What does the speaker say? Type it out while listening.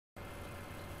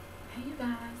Hey you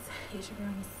guys, it's your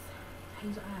girl Miss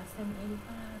Hazel Eye 785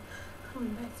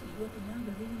 coming back to you with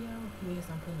another video.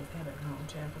 Yes, I'm putting this habit on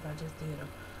chat because I just did a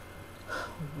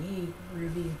wig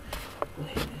review. Go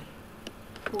ahead and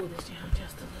pull this down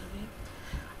just a little bit.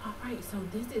 Alright, so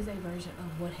this is a version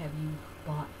of what have you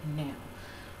bought now.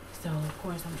 So of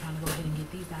course I'm trying to go ahead and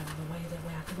get these out of the way, that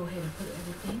way I can go ahead and put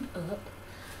everything up.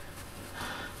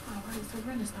 Alright, so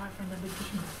we're going to start from the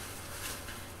beginning.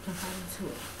 Jump right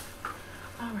into it.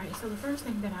 Alright, so the first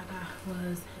thing that I got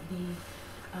was the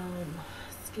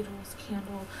Skittles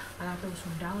candle. I got those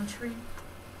from Dollar Tree.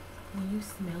 When you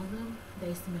smell them,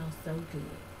 they smell so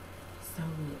good. So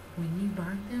good. When you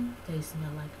burn them, they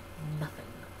smell like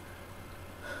nothing.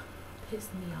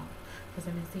 Pissed me off because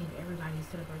I've been seeing everybody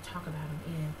sit up or talk about them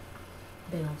and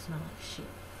they don't smell like shit.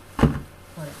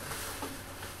 Whatever.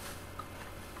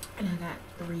 And I got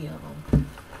 3 of them.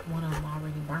 One of them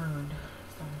already burned,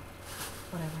 so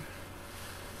whatever.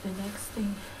 The next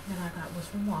thing that I got was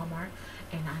from Walmart,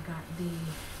 and I got the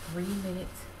 3-minute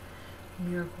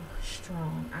Miracle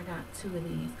Strong. I got 2 of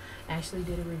these. I actually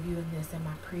did a review of this in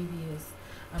my previous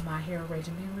my hair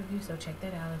regimen review, so check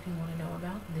that out if you want to know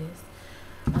about this.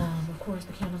 Of course,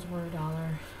 the candles were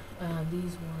 $1.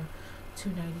 These were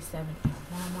 $2.97 at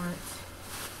Walmart.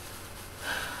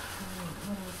 Alright,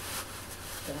 what else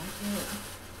did I get?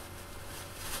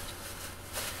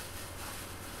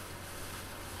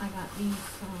 I got these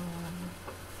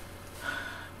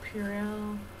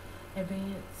Purell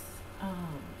Advanced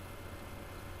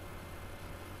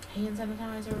hand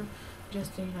sanitizer,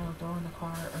 just to, throw in the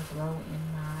car or throw in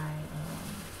my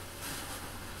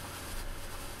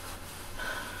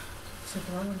or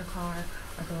throw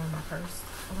in my purse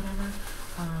or whatever.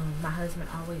 My husband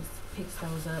always picks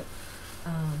those up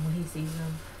when he sees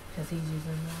them because he's using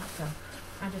them a lot, so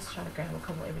I just try to grab a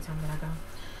couple every time that I go.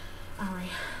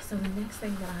 Alright, so the next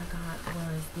thing that I got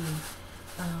was the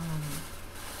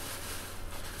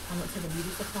I went to the beauty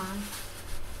supply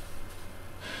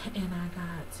and I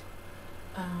got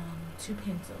 2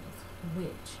 pencils,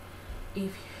 which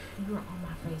if you're on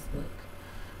my Facebook,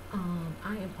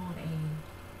 I am on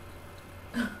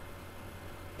a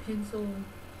pencil,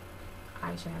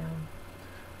 eyeshadow,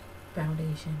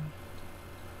 foundation,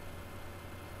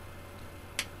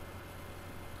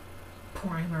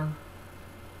 primer,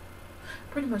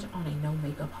 pretty much on a no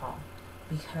makeup haul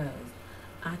because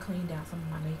I cleaned out some of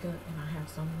my makeup and I have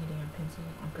so many damn pencils.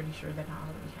 I'm pretty sure that I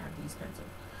already have these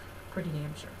pencils. Pretty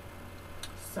damn sure.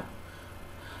 So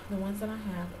the ones that I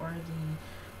have are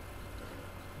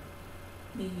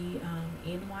the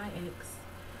NYX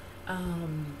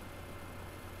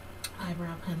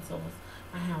eyebrow pencils.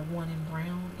 I have one in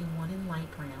brown and one in light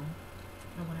brown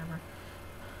or whatever.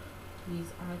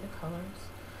 These are the colors,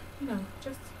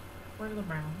 just regular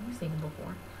brown. We've seen them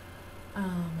before.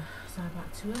 So I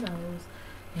bought 2 of those,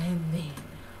 and then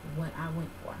what I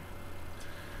went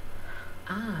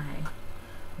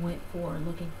for,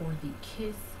 looking for the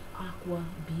Kiss Aqua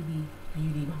BB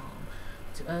Beauty Balm,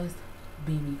 to us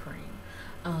BB cream,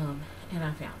 and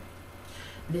I found it.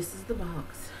 This is the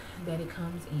box that it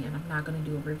comes in. I'm not going to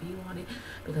do a review on it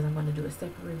because I'm going to do a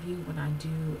separate review when I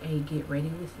do a get ready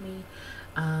with me,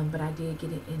 but I did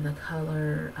get it in the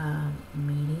color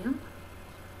medium.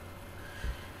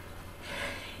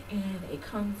 And it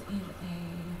comes in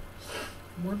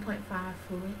a 1.5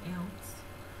 fluid ounce,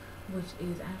 which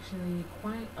is actually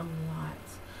quite a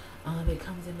lot. It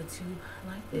comes in a tube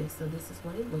like this, so this is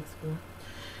what it looks for.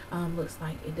 Looks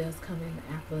like it does come in the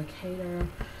applicator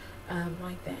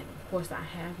like that. Of course, I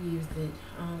have used it.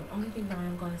 Only thing that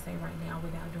I'm going to say right now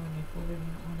without doing a full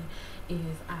review on it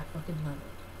is I fucking love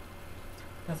it.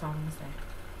 That's all I'm going to say.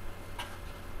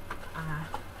 I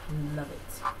love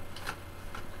it.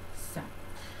 So,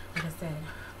 like I said,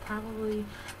 probably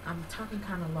I'm talking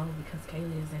kind of low because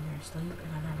Kaylee is in her sleep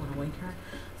and I don't want to wake her.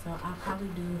 So I'll probably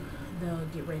do the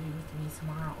get ready with me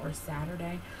tomorrow or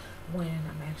Saturday when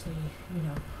I'm actually,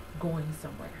 going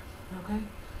somewhere. Okay?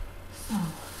 So,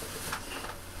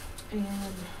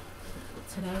 and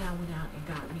today I went out and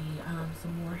got me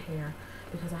some more hair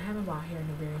because I haven't bought hair in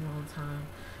a very long time.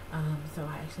 So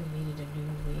I actually needed a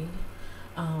new wig.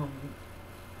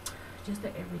 Just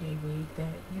an everyday wig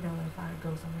that, if I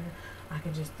go somewhere, I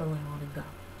can just throw it on and go,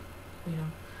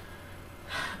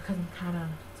 because I'm kind of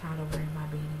tired of wearing my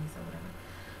beanies or whatever.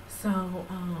 So,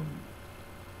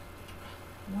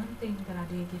 one thing that I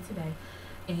did get today,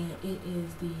 and it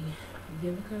is the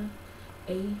Vivica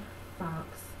A. Fox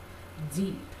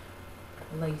Deep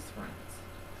Lace Fronts.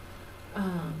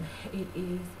 It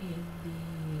is in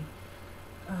the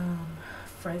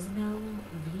Fresno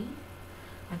V.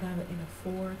 I got it in a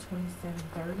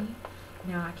 4/27/30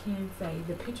 Now I can say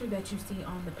the picture that you see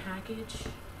on the package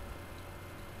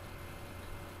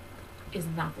is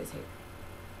not this hair.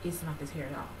 It's not this hair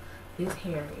at all. This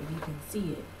hair, if you can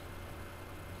see it,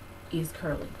 is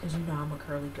curly, because you know I'm a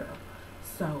curly girl.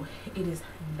 So it is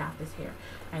not this hair.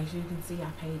 As you can see,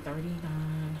 I paid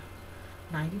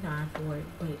 $39.99 for it,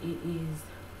 but it is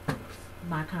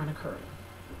my kind of curly.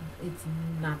 It's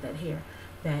not that hair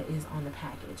that is on the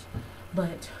package.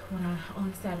 But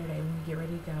on Saturday when we get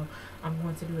ready to go, I'm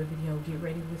going to do a video, get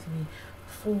ready with me,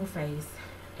 full face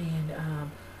and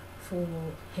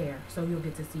full hair, so you'll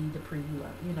get to see the preview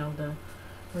of, the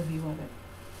review of it.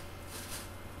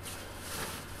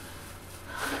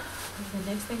 The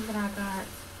next thing that I got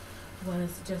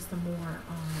was just some more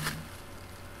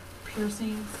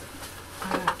piercings.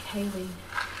 I got Kaylee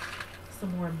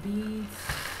some more beads.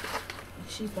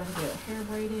 She's about to get her hair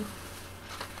braided.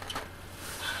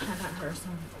 I got her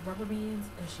some rubber bands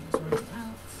that she was running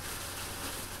out.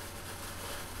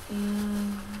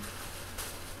 And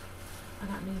I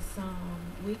got me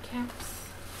some wig caps.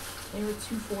 They were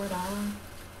 $2 for $1.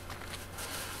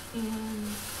 And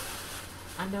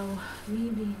I know me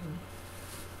being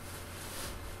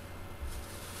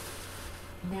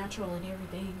natural and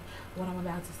everything, what I'm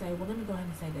about to say, well, let me go ahead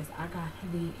and say this. I got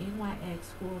the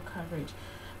NYX full coverage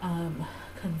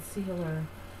concealer,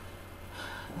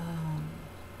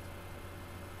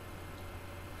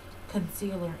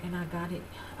 and I got it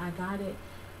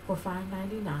for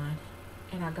 $5.99,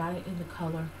 and I got it in the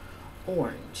color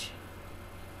orange,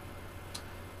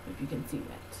 if you can see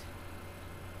that.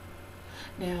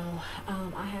 Now,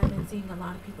 I have been seeing a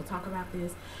lot of people talk about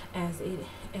this as it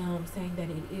saying that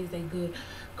it is a good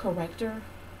corrector.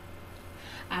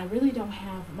 I really don't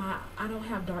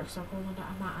have dark circles under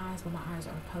my eyes, but my eyes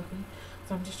are puffy,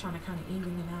 so I'm just trying to kind of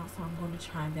even it out. So I'm going to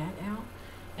try that out,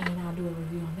 and I'll do a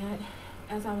review on that.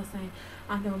 As I was saying,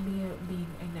 I know me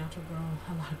being a natural girl,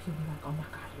 a lot of people are like, oh my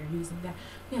God, you're using that.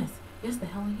 Yes, the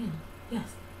hell I am.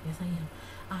 Yes, I am.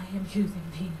 I am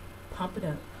using the Pump It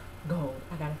Up Gold.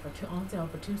 I got it on sale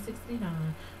for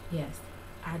 $2.69. Yes,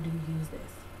 I do use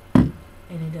this, and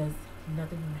it does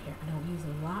nothing in my hair. I don't use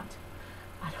it a lot.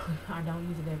 I don't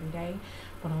use it every day,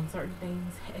 but on certain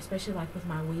things, especially like with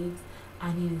my wigs,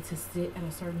 I needed to sit at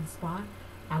a certain spot.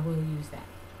 I will use that,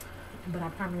 but I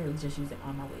primarily just use it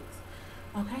on my wigs.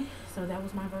 Okay, so that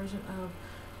was my version of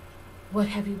What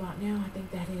Have You Bought Now. I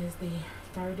think that is the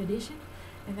 3rd edition,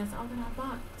 and that's all that I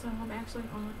bought. So I'm actually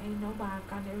on a no buy. I've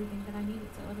gotten everything that I needed.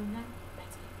 So other than that,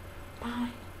 that's it.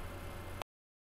 Bye.